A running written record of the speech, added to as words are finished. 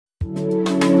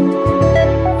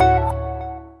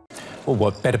Well,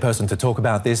 what better person to talk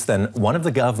about this than one of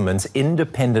the government's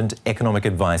independent economic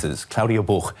advisors, Claudia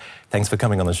Buch. Thanks for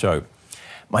coming on the show.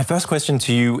 My first question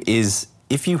to you is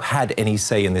if you had any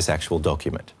say in this actual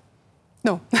document.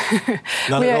 No.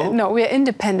 Not at all? No, we are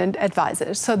independent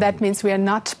advisors, so that means we are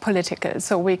not political.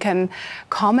 So we can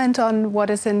comment on what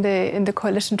is in the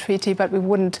coalition treaty, but we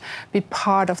wouldn't be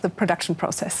part of the production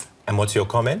process. And what's your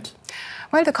comment?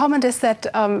 Well, the comment is that,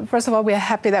 first of all, we are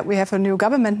happy that we have a new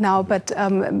government now, but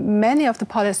many of the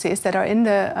policies that are in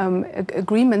the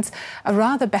agreements are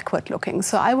rather backward-looking.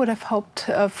 So I would have hoped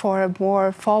for a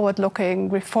more forward-looking,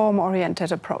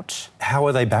 reform-oriented approach. How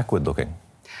are they backward-looking?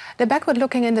 They're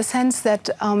backward-looking in the sense that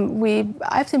I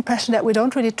have the impression that we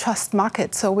don't really trust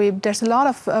markets. So there's a lot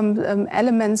of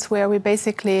elements where we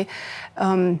basically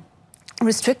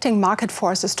restricting market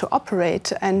forces to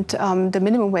operate, and the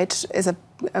minimum wage is a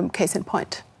case in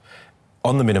point.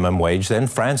 On the minimum wage, then,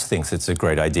 France thinks it's a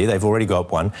great idea. They've already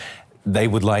got one. They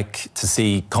would like to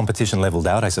see competition levelled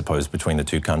out, I suppose, between the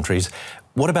two countries.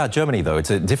 What about Germany, though? It's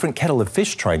a different kettle of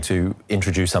fish trying to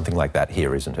introduce something like that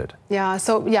here, isn't it? Yeah,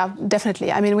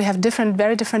 definitely. I mean, we have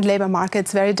very different labour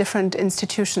markets, very different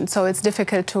institutions, so it's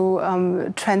difficult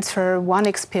to transfer one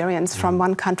experience from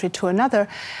one country to another.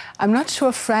 I'm not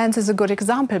sure France is a good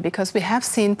example, because we have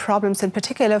seen problems, in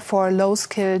particular for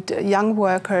low-skilled young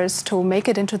workers, to make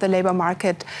it into the labour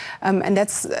market, and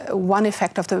that's one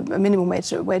effect of the minimum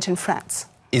wage in France.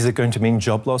 Is it going to mean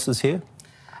job losses here?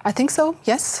 I think so,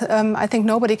 yes. I think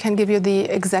nobody can give you the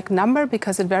exact number,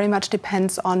 because it very much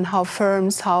depends on how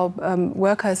firms, how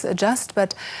workers adjust.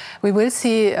 But we will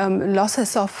see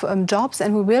losses of jobs,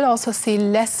 and we will also see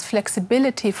less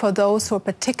flexibility for those who are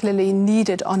particularly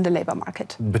needed on the labour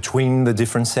market. Between the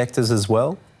different sectors as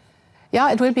well? Yeah,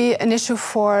 it will be an issue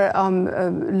for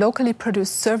locally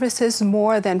produced services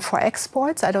more than for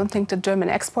exports. I don't think the German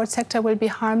export sector will be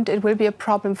harmed. It will be a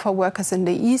problem for workers in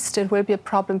the East. It will be a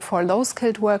problem for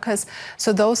low-skilled workers.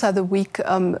 So those are the weak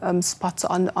spots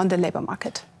on the labour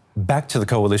market. Back to the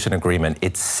coalition agreement.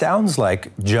 It sounds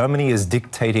like Germany is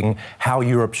dictating how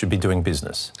Europe should be doing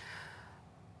business.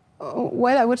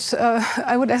 Well, I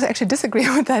would actually disagree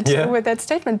with that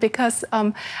statement, because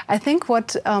I think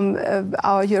what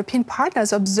our European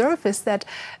partners observe is that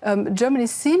Germany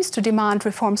seems to demand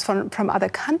reforms from other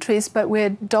countries, but we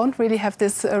don't really have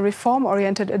this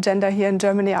reform-oriented agenda here in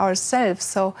Germany ourselves.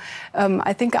 So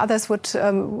I think others would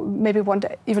maybe want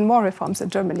even more reforms in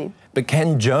Germany. But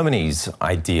can Germany's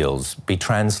ideals be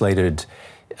translated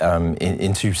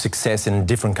into success in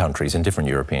different countries, in different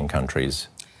European countries?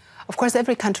 Of course,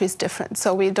 every country is different,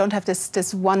 so we don't have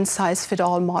this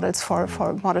one-size-fits-all models for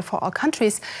all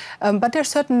countries. But there are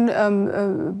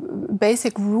certain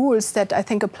basic rules that I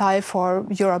think apply for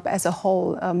Europe as a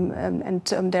whole, and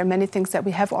there are many things that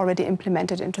we have already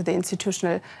implemented into the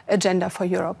institutional agenda for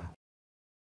Europe.